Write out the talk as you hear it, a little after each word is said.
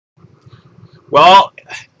Well,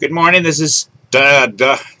 good morning. This is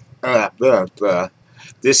this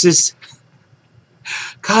is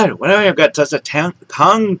God. What do I have got? Such a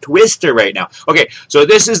tongue twister right now. Okay, so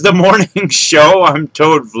this is the morning show on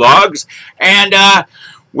Toad Vlogs, and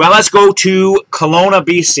well, let's go to Kelowna,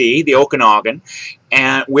 BC, the Okanagan,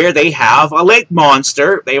 and where they have a lake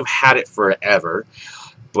monster. They've had it forever,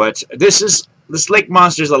 but this lake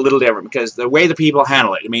monster is a little different because the way the people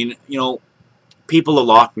handle it. I mean, you know, people of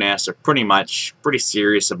Loch Ness are pretty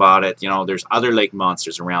serious about it. You know, there's other lake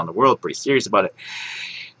monsters around the world pretty serious about it.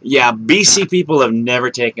 Yeah, BC people have never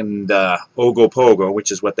taken the Ogopogo,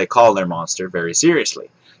 which is what they call their monster, very seriously.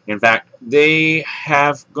 In fact, they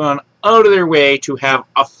have gone out of their way to have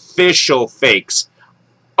official fakes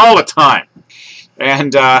all the time.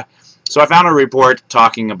 And so I found a report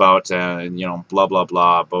talking about, you know, blah, blah,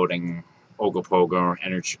 blah, boating Ogopogo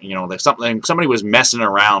energy. You know, there's somebody was messing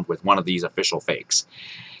around with one of these official fakes.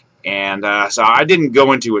 And so I didn't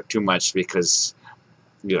go into it too much because,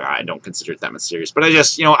 you know, I don't consider it that much serious. But I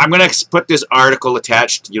just, you know, I'm going to put this article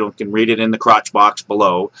attached. You can read it in the crotch box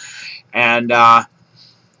below. And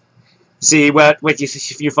see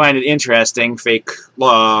if you find it interesting, fake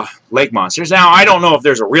lake monsters. Now, I don't know if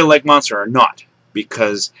there's a real lake monster or not,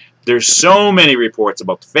 because there's so many reports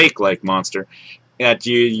about the fake lake monster that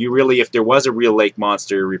you really, if there was a real lake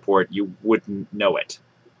monster report, you wouldn't know it.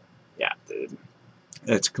 Yeah,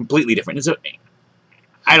 it's completely different.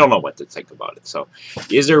 I don't know what to think about it. So,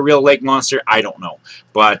 is there a real lake monster? I don't know.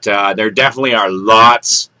 But there definitely are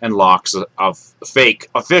lots and lots of fake,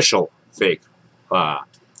 official fake.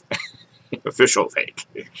 Official fake.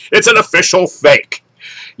 It's an official fake.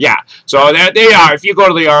 Yeah, so there they are. If you go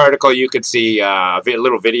to the article, you can see a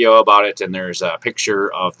little video about it, and there's a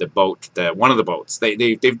picture of the boat, one of the boats.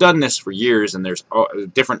 They've done this for years, and there's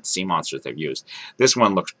different sea monsters they've used. This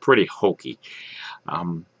one looks pretty hokey.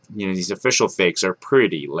 You know, these official fakes are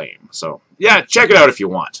pretty lame. So, yeah, check it out if you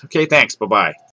want. Okay, thanks. Bye-bye.